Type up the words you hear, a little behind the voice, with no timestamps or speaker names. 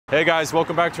Hey guys,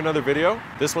 welcome back to another video.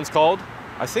 This one's called,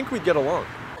 I Think We'd Get Along.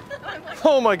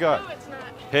 Oh my God. No, it's not.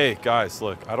 Hey guys,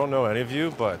 look, I don't know any of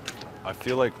you, but I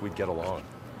feel like we'd get along.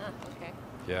 Okay.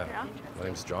 Yeah. My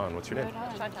name's John. What's your name?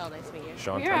 Chantal, nice to meet you.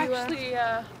 Chantal. We're actually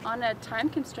on a time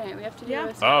constraint. We have to do a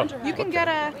Oh. scavenger hunt. You can get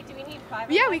a Wait, do we need 5?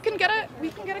 we can get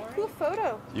a cool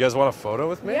photo. You guys want a photo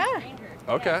with me? Yeah.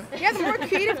 Okay. Yeah, the more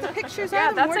creative the pictures Yeah, are,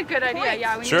 the that's more a good idea. points.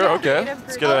 Yeah, we Sure, need a okay. creative Let's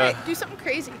person. get All a, right, do something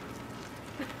crazy.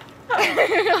 Let's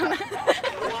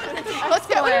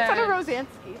get one in front of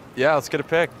Rosansky. yeah, let's get a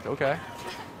pic. Okay.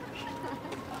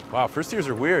 Wow, first years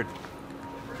are weird.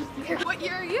 What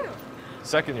year are you?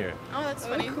 Second year. Oh, that's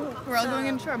funny. Cool. We're all going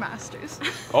into our masters.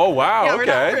 Oh wow, Yeah, we're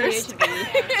not okay. first.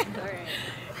 Alright.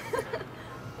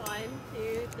 1,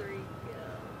 2, 3, go.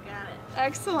 Got it.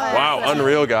 Excellent. Wow,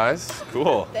 unreal guys.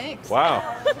 Cool. Thanks. Wow.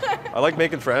 I like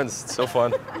making friends. It's so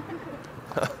fun.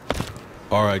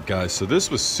 All right, guys, so this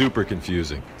was super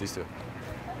confusing. These two.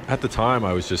 At the time,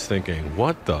 I was just thinking,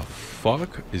 what the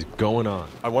fuck is going on?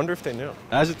 I wonder if they knew.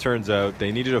 As it turns out, they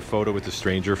needed a photo with a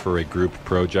stranger for a group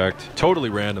project. Totally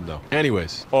random, though.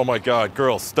 Anyways. Oh my God,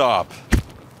 girl, stop.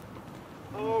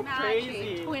 Oh,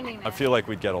 crazy. Twinning. I feel like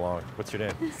we'd get along. What's your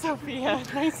name? Sophia,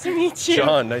 nice to meet you.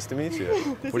 John, nice to meet you. This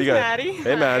What do is you got? Maddie.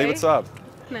 Hey, Maddie, what's up?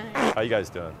 Nice. How you guys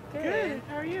doing? Good.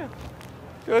 How are you?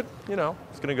 Good. You know,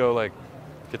 just gonna go like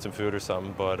get some food or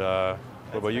something. But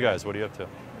what about you guys? What are you up to?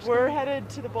 We're headed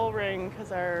to the bull ring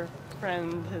because our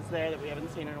friend is there that we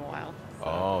haven't seen in a while.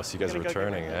 Oh, so you guys are Gonna go get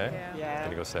returning, my- eh? Yeah.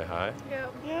 Gonna go say hi.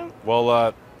 Yeah.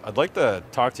 Well, I'd like to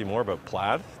talk to you more about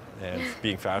plaid and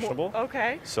being fashionable.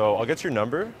 Okay. So I'll get your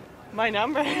number. My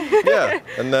number. Yeah,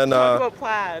 and then Talk about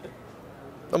plaid.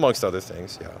 amongst other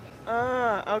things,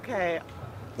 yeah. Okay.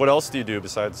 What else do you do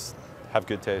besides have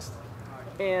good taste?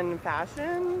 In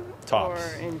fashion Tops.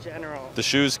 or in general? The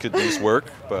shoes could use work,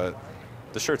 but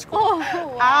the shirt's cool.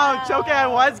 Oh, Ouch. Okay, I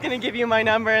was gonna give you my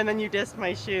number and then you dissed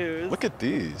my shoes. Look at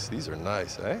these. These are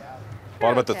nice, eh?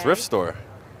 Bought them at the okay. thrift store.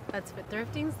 That's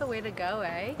thrifting's the way to go,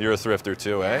 eh? You're a thrifter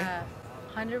too, eh? Yeah,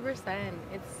 100%.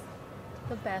 It's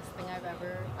the best thing I've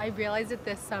ever. I realized it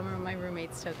this summer when my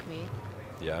roommates took me,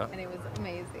 Yeah. and it was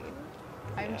amazing.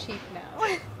 I'm cheap now.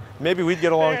 Maybe we'd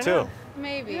get along Fair too. enough.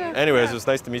 Maybe. Anyways, it was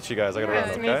nice to meet you guys. I gotta Nice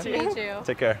run, to meet okay? you. Me too.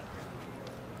 Take care.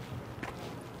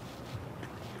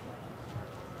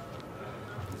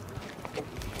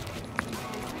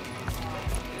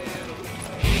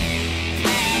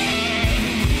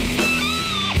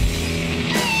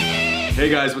 Hey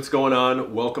guys, what's going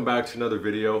on? Welcome back to another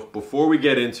video. Before we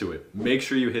get into it, make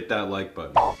sure you hit that like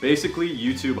button. Basically,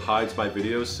 YouTube hides my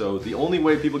videos, so the only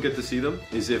way people get to see them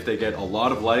is if they get a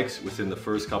lot of likes within the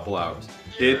first couple hours.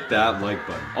 Hit that like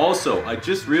button. Also, I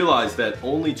just realized that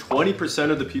only 20%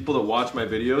 of the people that watch my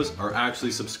videos are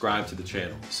actually subscribed to the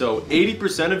channel. So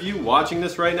 80% of you watching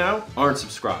this right now aren't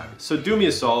subscribed. So do me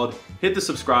a solid, hit the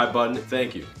subscribe button,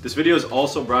 thank you. This video is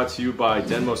also brought to you by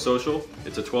Denmo Social.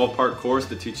 It's a 12-part course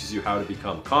that teaches you how to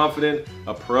become confident,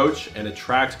 approach, and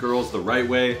attract girls the right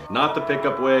way, not the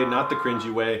pickup way, not the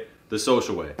cringy way, the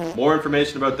social way. More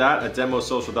information about that at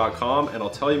demosocial.com, and I'll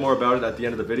tell you more about it at the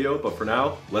end of the video, but for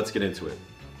now, let's get into it.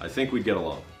 I think we'd get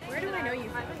along. Where do I know you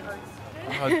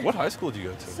from? What high school did you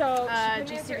go to? So,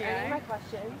 GCVI.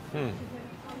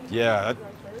 Yeah,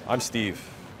 I'm Steve.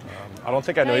 I don't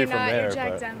think I know you from there,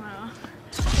 Jack but Denmo.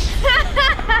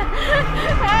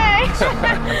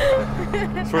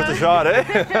 it's worth a shot, eh?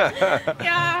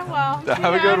 Yeah, well.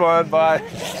 Have a good one, bye.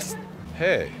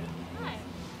 Hey,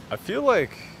 I feel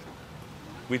like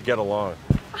we'd get along.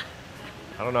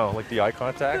 I don't know, like the eye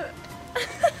contact?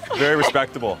 Very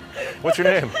respectable. What's your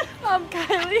name?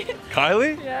 Kylie.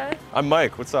 Kylie? Yeah. I'm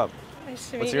Mike, what's up?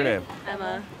 Nice to meet What's your name?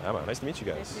 Emma, Emma, nice to meet you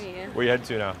guys. Nice to meet you. Where you headed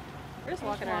to now? we're just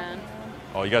walking around.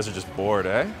 Oh, you guys are just bored,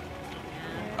 eh?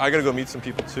 I gotta go meet some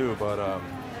people too, but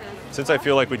since I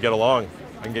feel like we'd get along,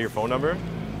 I can get your phone number.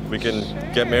 We can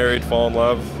get married, fall in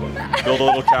love, build a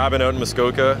little cabin out in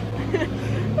Muskoka,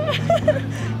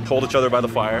 hold each other by the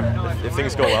fire, if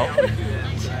things go well.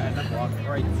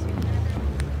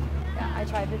 Yeah, I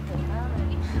tried to do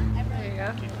that. There you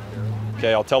go.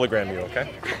 Okay, I'll telegram you,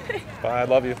 okay? Bye, I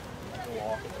love you.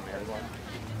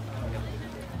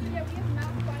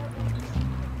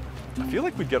 I feel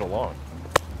like we'd get along.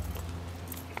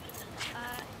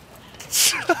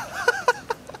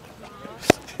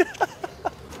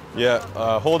 Yeah,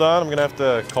 hold on, I'm gonna have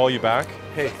to call you back.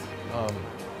 Hey,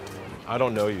 I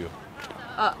don't know you.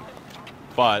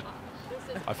 But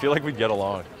I feel like we'd get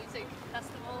along. Music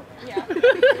festival. Yeah,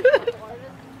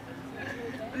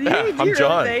 I'm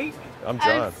John. I'm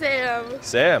John. I'm Sam.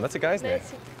 Sam, that's a guy's name.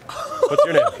 What's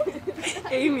your name?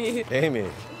 Amy. Amy.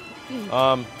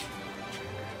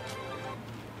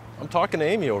 I'm talking to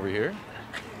Amy over here.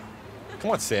 Come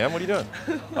on, Sam, what are you doing?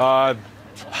 I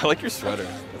like your sweater.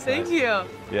 That's Thank nice.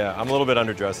 you. Yeah, I'm a little bit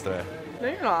underdressed today. No,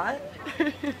 you're not.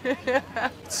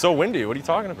 It's so windy. What are you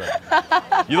talking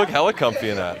about? You look hella comfy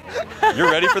in that. You're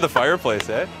ready for the fireplace,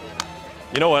 eh?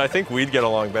 You know what? I think we'd get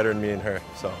along better than me and her.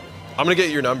 So I'm gonna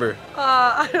get your number.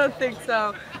 I don't think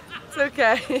so. It's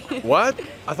okay. What?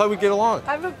 I thought we'd get along.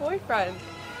 I have a boyfriend.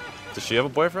 Does she have a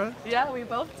boyfriend? Yeah, we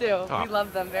both do. Oh. We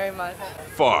love them very much.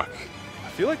 Fuck. I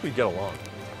feel like we'd get along.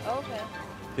 Okay.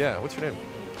 Yeah. What's your name?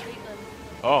 Caitlin.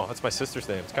 Oh, that's my sister's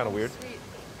name. It's kind of weird. Sweet.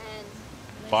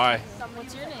 And Bye.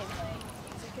 what's your name?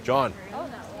 John. Oh, no.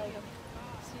 Like,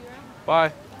 see you around.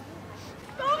 Bye.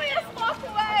 Don't let us walk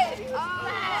away.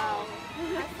 Wow.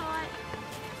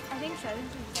 I think so.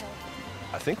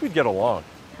 I think we'd get along.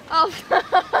 Oh,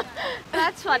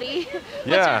 that's funny. Yeah.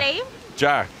 What's your name?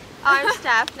 Jack. I'm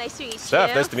Steph. Nice to meet you.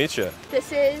 Steph, nice to meet you.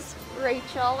 This is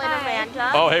Rachel and Hi.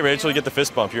 Amanda. Oh, hey, Rachel, you get the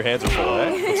fist bump. Your hands are full, eh?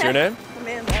 What's your name?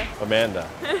 Amanda. Amanda.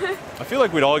 I feel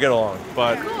like we'd all get along,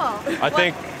 but I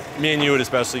think me and you would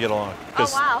especially get along.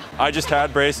 Because wow. I just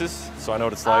had braces, so I know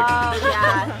what it's like. Oh,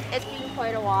 yeah. It's been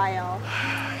quite a while.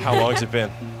 How long has it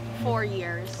been? 4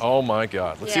 years. Oh my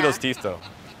God. Let's see Yeah. those teeth though.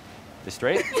 They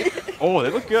straight? Oh, they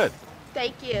look good.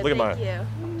 Thank you. Look at thank mine.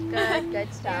 you. Good,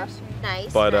 good stuff.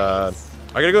 Nice. But nice.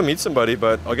 I gotta go meet somebody,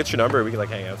 but I'll get your number. We can like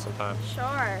hang out sometime.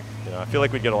 Sure. You know, I feel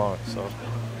like we'd get along, so.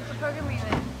 What program are you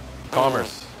in?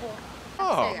 Commerce.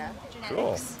 Oh, There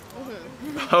cool.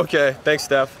 Okay, thanks,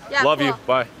 Steph. Yeah, Love you. cool.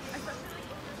 Bye.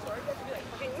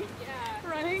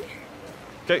 Running.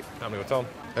 Okay, I'm gonna go tell him.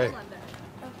 Hey.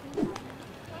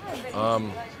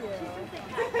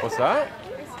 What's that?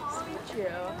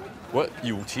 What?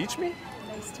 You teach me?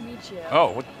 Nice to meet you.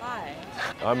 Oh, what? Hi.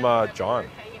 I'm John.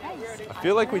 I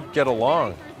feel like we'd get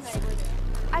along.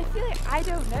 I feel like I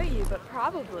don't know you, but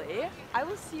probably. I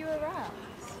will see you around.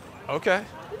 Okay.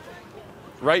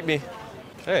 Write me.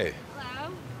 Hey,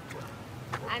 Hello.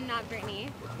 I'm not Brittany.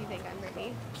 You think I'm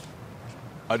Brittany?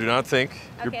 I do not think.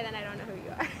 Okay, then I don't know who you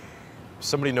are.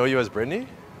 Somebody know you as Brittany?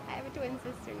 I have a twin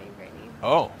sister named Brittany.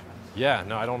 Oh, yeah.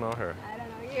 No, I don't know her. I don't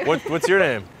know you. What's your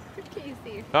name?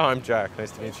 Casey. Oh, I'm Jack.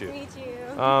 Nice to meet you. Nice to meet you.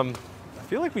 I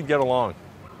feel like we'd get along.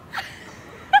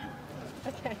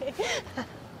 Okay.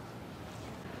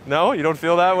 No, you don't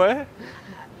feel that way?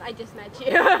 I just met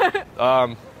you.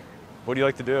 What do you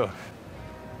like to do?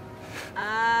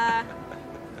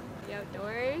 The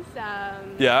outdoors.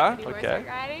 Yeah? Do Okay. horseback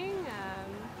riding.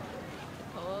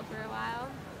 Polo for a while.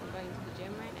 I'm going to the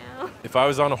gym right now. If I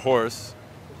was on a horse,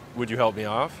 would you help me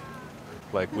off?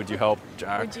 Like, would you help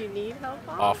Jack Would you need help?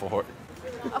 off a horse?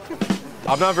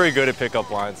 I'm not very good at pickup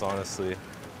lines, honestly.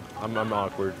 I'm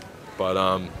awkward, but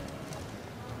I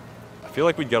feel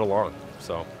like we'd get along.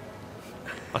 So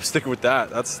I'm sticking with that.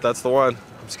 That's the one.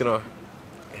 I'm just gonna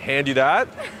hand you that,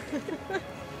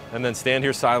 and then stand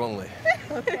here silently.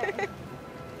 Okay.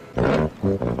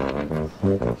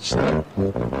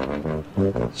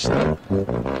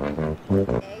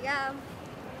 There you go.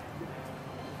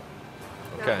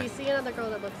 Okay. If you see another girl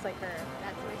that looks like her,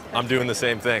 that's my sister. I'm doing the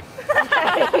same thing.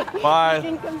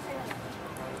 Bye.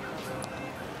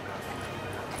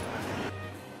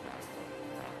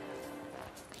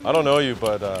 I don't know you,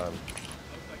 but I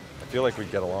feel like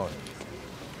we'd get along.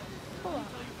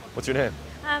 What's your name?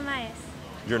 Myas.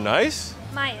 You're nice?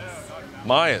 Myas.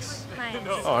 Myas.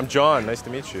 Myas. Oh, I'm John. Nice to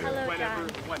meet you. Hello, John.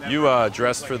 You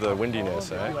dressed for the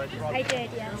windiness, eh? I did,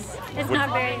 yes. It's not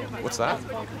very. What's that?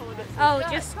 Oh,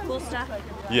 just cool stuff.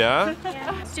 Yeah?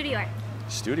 Yeah. Studio art.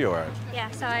 Studio art. Yeah,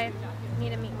 so I need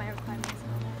to meet my requirements.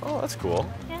 Oh, that's cool.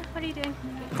 Yeah, what are you doing?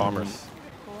 Commerce.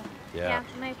 Cool. Yeah.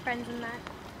 My friends in that.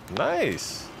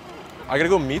 Nice. I gotta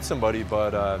go meet somebody, but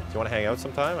do you want to hang out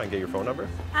sometime? I can get your phone number.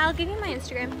 I'll give you my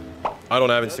Instagram. I don't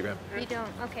have Instagram. You don't?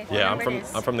 Okay. what Yeah, number it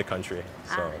is? I'm from the country,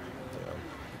 so Ah. yeah.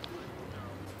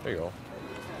 There you go.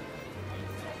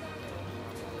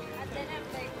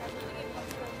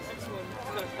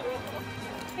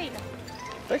 There you go.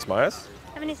 Thanks, Myas.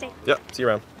 Have a nice day. Yep. See you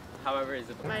around.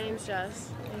 My name's Jess.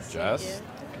 Nice to Jess. meet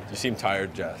You seem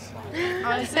tired, Jess. you.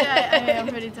 Honestly, I am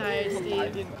pretty tired,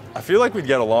 Steve. I feel like we'd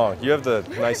get along. You have the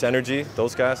nice energy.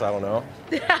 Those guys, I don't know.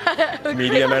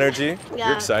 Medium energy. Yeah.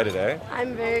 You're excited, eh?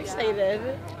 I'm very excited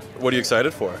What are you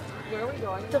excited for?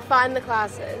 to find the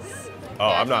classes. Oh,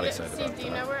 I'm not excited Steve, about do you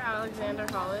know that. where Alexander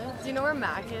Hall is? Do you know where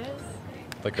Mac is?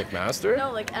 Like McMaster?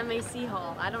 No, like MAC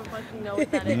Hall. I don't fucking know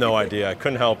what that is. No idea. I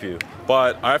couldn't help you.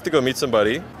 But I have to go meet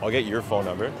somebody. I'll get your phone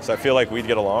number. So I feel like we'd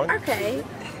get along. Okay.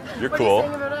 You're What do you cool.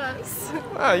 think about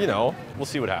us? You know, we'll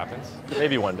see what happens.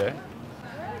 Maybe one day.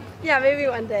 Yeah, maybe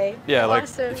one day. Yeah, like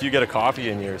Awesome. if you get a coffee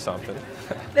in you or something.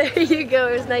 There you go.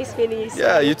 It was nice meeting you.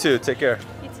 Yeah, you too. Take care.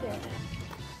 You too.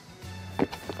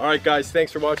 All right, guys,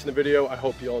 thanks for watching the video. I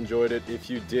hope you all enjoyed it. If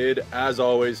you did, as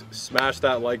always, smash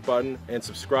that like button and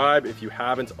subscribe if you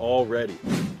haven't already.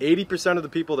 80% of the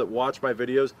people that watch my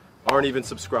videos aren't even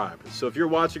subscribed. So if you're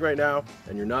watching right now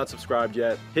and you're not subscribed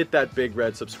yet, hit that big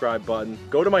red subscribe button.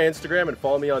 Go to my Instagram and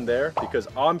follow me on there because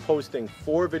I'm posting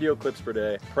 4 video clips per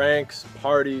day, pranks,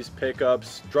 parties,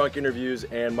 pickups, drunk interviews,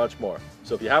 and much more.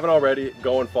 So if you haven't already,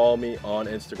 go and follow me on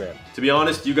Instagram. To be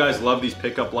honest, you guys love these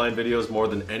pickup line videos more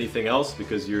than anything else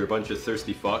because you're a bunch of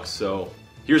thirsty fucks. So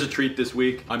here's a treat this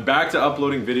week. I'm back to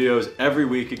uploading videos every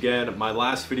week again. My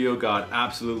last video got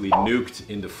absolutely nuked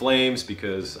into flames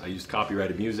because I used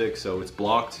copyrighted music, so it's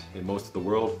blocked in most of the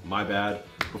world. My bad.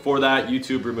 Before that,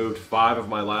 YouTube removed 5 of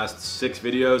my last 6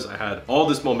 videos. I had all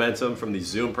this momentum from these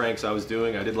Zoom pranks I was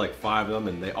doing. I did like 5 of them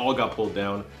and they all got pulled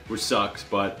down, which sucks.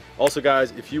 But also,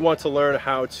 guys, if you want to learn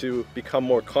how to become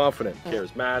more confident,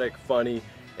 charismatic, funny,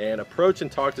 and approach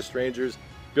and talk to strangers,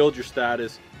 build your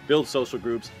status, build social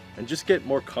groups, and just get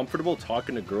more comfortable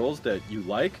talking to girls that you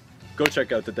like, go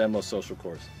check out the Denmo Social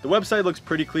course. The website looks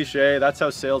pretty cliche. That's how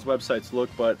sales websites look,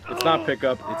 but it's not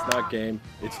pickup, it's not game.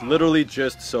 It's literally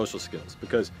just social skills.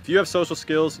 Because if you have social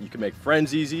skills, you can make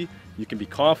friends easy, you can be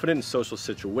confident in social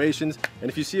situations, and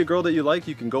if you see a girl that you like,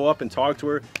 you can go up and talk to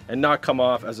her and not come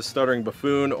off as a stuttering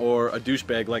buffoon or a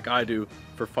douchebag like I do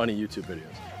for funny YouTube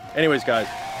videos. Anyways, guys,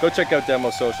 go check out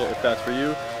Denmo Social if that's for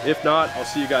you. If not, I'll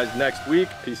see you guys next week.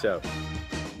 Peace out.